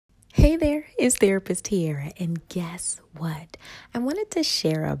Hey there, it's Therapist Tiara, and guess what? I wanted to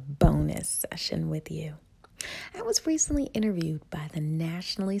share a bonus session with you. I was recently interviewed by the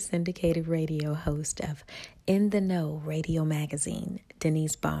nationally syndicated radio host of In the Know Radio Magazine,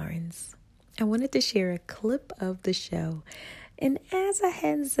 Denise Barnes. I wanted to share a clip of the show, and as a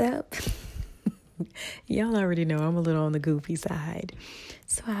heads up, y'all already know I'm a little on the goofy side,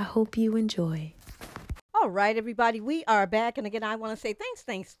 so I hope you enjoy. All right, everybody, we are back. And again, I want to say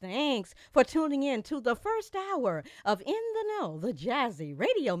thanks for tuning in to the first hour of In the Know, the jazzy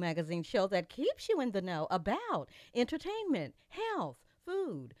radio magazine show that keeps you in the know about entertainment, health,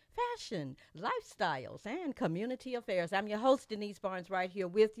 food, fashion, lifestyles, and community affairs. I'm your host, Denise Barnes, right here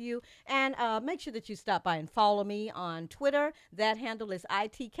with you. And make sure that you stop by and follow me on Twitter. That handle is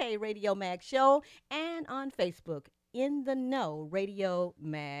ITK Radio Mag Show, and on Facebook, In the Know Radio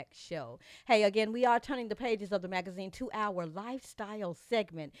Mag Show. Hey, again, we are turning the pages of the magazine to our lifestyle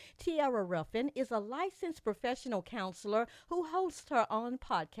segment. Tiara Ruffin is a licensed professional counselor who hosts her own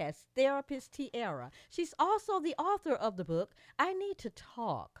podcast, Therapist Tiara. She's also the author of the book, I Need to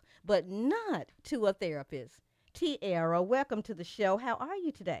Talk, but Not to a Therapist. Tiara, welcome to the show. How are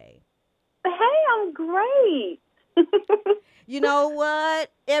you today? Hey, I'm great. You know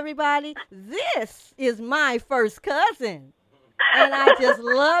what, everybody? This is my first cousin. And I just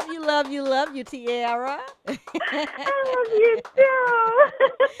love you, Tiara. I love you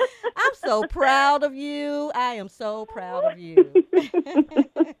too. I'm so proud of you. I am so proud of you.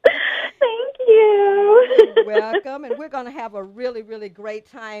 Thank you. You're welcome. And we're going to have a really great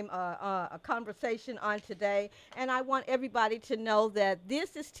time, a conversation on today. And I want everybody to know that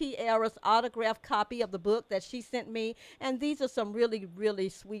this is Tiara's autographed copy of the book that she sent me. And these are some really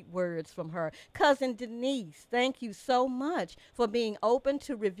sweet words from her. Cousin Denise, thank you so much for being open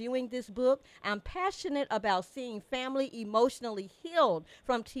to reviewing this book. I'm passionate about seeing family emotionally healed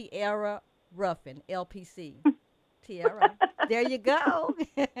from Tiara Ruffin, LPC. Tiara, there you go.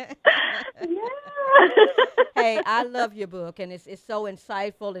 Yeah. Hey, I love your book, and it's so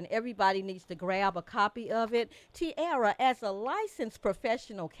insightful, and everybody needs to grab a copy of it. Tiara, as a licensed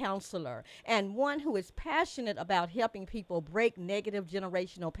professional counselor and one who is passionate about helping people break negative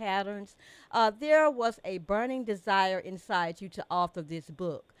generational patterns, there was a burning desire inside you to author this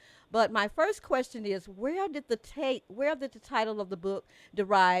book. But my first question is, where did the title of the book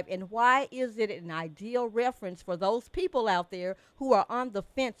derive, and why is it an ideal reference for those people out there who are on the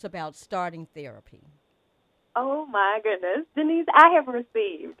fence about starting therapy? Oh my goodness, Denise, I have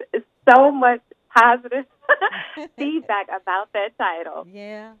received so much positive feedback about that title.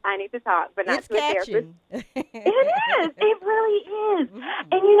 Yeah. I need to talk, but not It's to a therapist. catchy. It is. It really is. Mhm.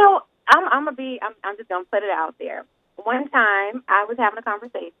 And I'm just gonna put it out there. One time, I was having a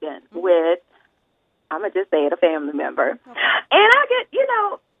conversation with, I'm gonna just say it, a family member, and I get,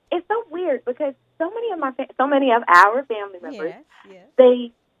 it's so weird because so many of our family members, Yes.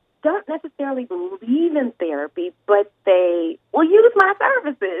 they don't necessarily believe in therapy, but they will use my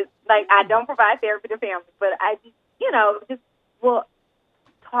services. Like, I don't provide therapy to families, but I just will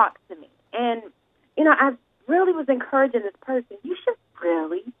talk to me. And, I really was encouraging this person, you should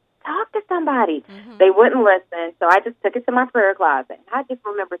really talk to somebody. Mm-hmm. They wouldn't listen, so I just took it to my prayer closet. And I just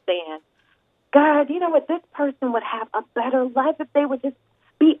remember saying, God, you know what, this person would have a better life if they would just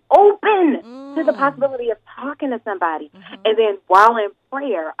be open to the possibility of talking to somebody. Mm-hmm. And then while in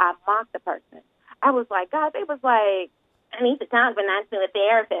prayer, I mocked the person. I was like, God, they was like, I need to talk, but not to a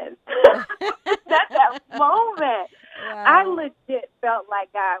therapist. That's that moment. Wow. I legit felt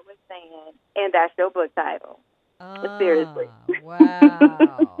like God was saying, and that's your book title. Seriously.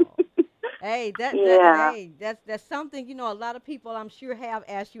 Wow. Hey, Yeah. that's something, a lot of people I'm sure have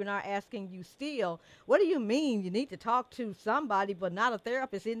asked you and are asking you still. What do you mean you need to talk to somebody but not a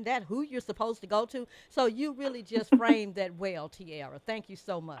therapist? Isn't that who you're supposed to go to? So you really just framed that well, Tiara. Thank you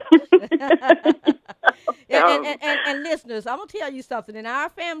so much. And listeners, I'm going to tell you something. In our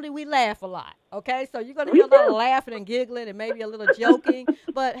family, we laugh a lot, okay? So you're going to We hear a lot of do. laughing and giggling and maybe a little joking.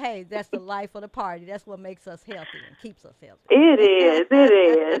 But, hey, that's the life of the party. That's what makes us healthy and keeps us healthy. It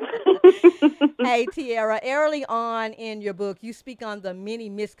is. Hey, Tiara, early on in your book, you speak on the many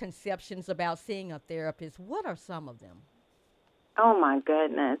misconceptions about seeing a therapist. What are some of them? Oh, my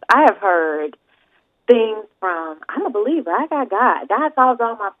goodness. I have heard things from, I'm a believer. I got God. God solves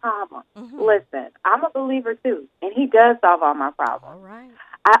all my problems. Mm-hmm. Listen, I'm a believer, too, and he does solve all my problems. All right.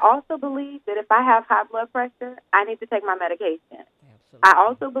 I also believe that if I have high blood pressure, I need to take my medication. Absolutely. I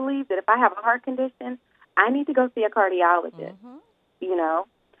also believe that if I have a heart condition, I need to go see a cardiologist, Mm-hmm. you know.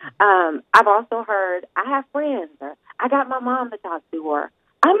 I've also heard I have friends, or I got my mom to talk to, or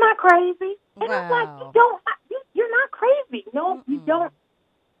I'm not crazy. And I'm like, Wow. you're not crazy. No, you Mm-mm. don't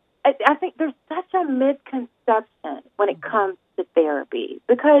I think there's such a misconception when it comes to therapy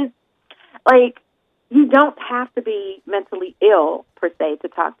because, like, you don't have to be mentally ill, per se, to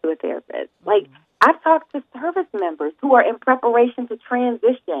talk to a therapist. Like, I've talked to service members who are in preparation to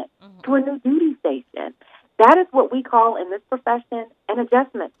transition to a new duty station. That is what we call in this profession an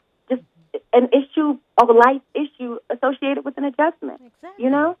adjustment, just an issue, a life issue associated with an adjustment. Exactly. You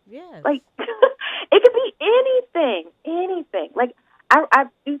know? Yes. Like, it could be anything. Like, I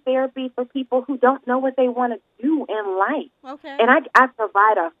do therapy for people who don't know what they want to do in life. Okay. And I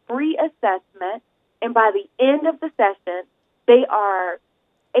provide a free assessment, and by the end of the session, they are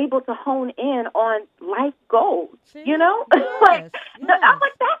able to hone in on life goals. See? You know? Yes, Like, yes. I'm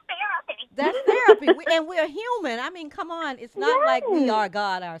like, that's therapy. That's therapy. And we're human. I mean, come on. It's not like we Yes. are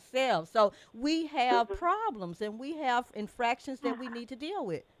God ourselves. So we have problems and we have infractions that we need to deal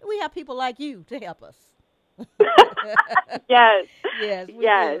with. We have people like you to help us. Yes. Yes, we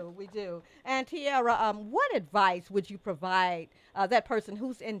Yes. do. We do. And Tiara, what advice would you provide that person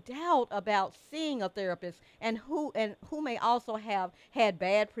who's in doubt about seeing a therapist and who may also have had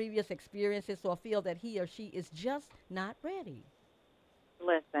bad previous experiences or feel that he or she is just not ready?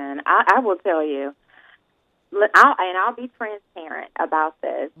 Listen, I will tell you, I'll be transparent about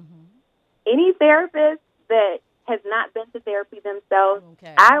this. Any therapist that has not been to therapy themselves,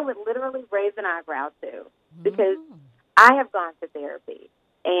 Okay. I would literally raise an eyebrow to, because I have gone to therapy.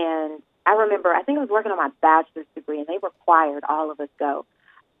 And I remember, I think I was working on my bachelor's degree, and they required all of us go.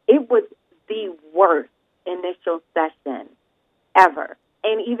 It was the worst initial session ever.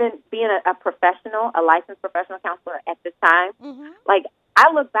 And even being a professional, a licensed professional counselor at the time, like,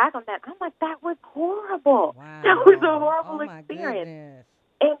 I look back on that, I'm like, that was horrible. Wow. That was a horrible Oh, my experience.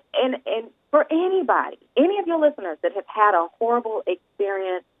 goodness. And for anybody, any of your listeners that have had a horrible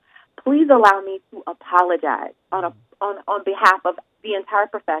experience, please allow me to apologize on behalf of the entire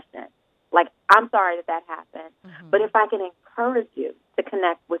profession. Like, I'm sorry that happened. But if I can encourage you to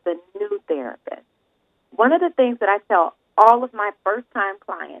connect with a new therapist, one of the things that I tell all of my first-time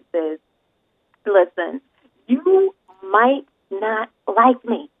clients is, listen, you might not like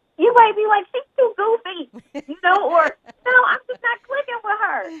me. You might be like, she's too goofy, you know, or, no, I'm just not clicking with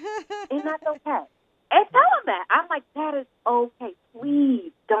her. And that's okay. And tell them that. I'm like, that is okay.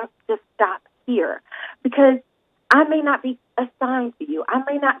 Please don't just stop here. Because I may not be assigned to you. I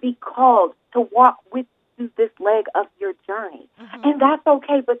may not be called to walk with you this leg of your journey. And that's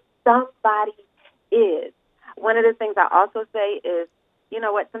okay, but somebody is. One of the things I also say is, you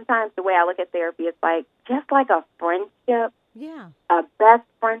know what, sometimes the way I look at therapy is like, just like a friendship, a best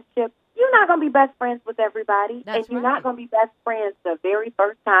friendship, you're not going to be best friends with everybody. That's and you're right. not going to be best friends the very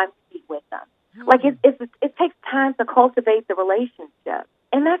first time you meet with them. Like, it takes time to cultivate the relationship,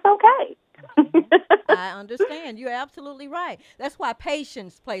 and that's okay. I understand. You're absolutely right. That's why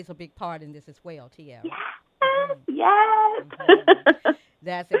patience plays a big part in this as well, Tiara. Yes.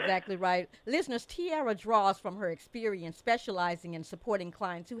 That's exactly right. Listeners, Tiara draws from her experience specializing in supporting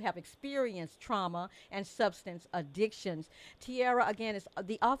clients who have experienced trauma and substance addictions. Tiara, again, is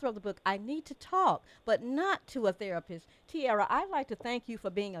the author of the book, I Need to Talk, but Not to a Therapist. Tiara, I'd like to thank you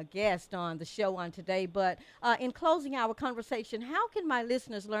for being a guest on the show on today, but in closing our conversation, how can my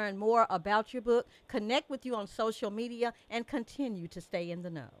listeners learn more about your book, connect with you on social media, and continue to stay in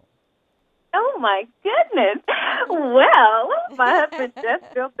the know? Oh, my goodness. Well, my husband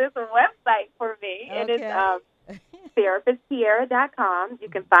just built this website for me, and it's therapisttiara.com. You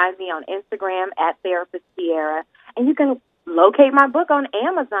can find me on Instagram at therapisttiara, and you can locate my book on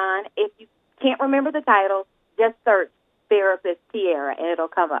Amazon. If you can't remember the title, just search Therapist Tiara, and it'll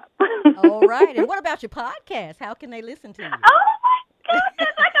come up. All right. And what about your podcast? How can they listen to you? Oh, my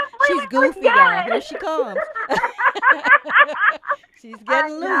goodness. I completely She's goofy, forgot. y'all. Here she comes. She's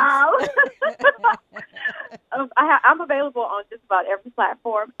getting loose. I'm available on just about every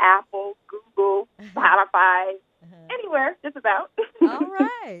platform, Apple, Google, Spotify, anywhere, just about. All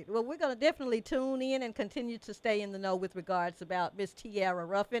right. Well, we're going to definitely tune in and continue to stay in the know with regards about Miss Tiara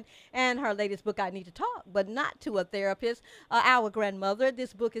Ruffin and her latest book, I Need to Talk, but Not to a Therapist, Our Grandmother.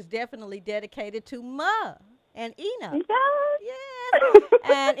 This book is definitely dedicated to Ma and Ina. Yes.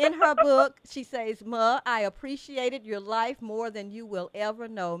 And in her book, she says, Ma, I appreciated your life more than you will ever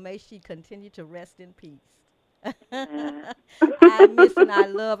know. May she continue to rest in peace. I miss and I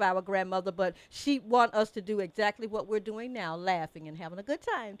love our grandmother, but she want us to do exactly what we're doing now, laughing and having a good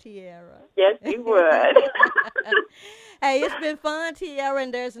time, Tiara. Yes, you would. Hey, it's been fun, Tiara,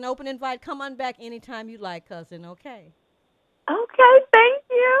 and there's an open invite. Come on back anytime you like, cousin, okay? Okay, thank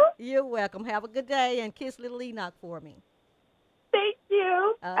you. You're welcome. Have a good day, and kiss little Enoch for me. Thank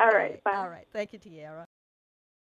you. Okay. All right, bye. All right. Thank you, Tiara.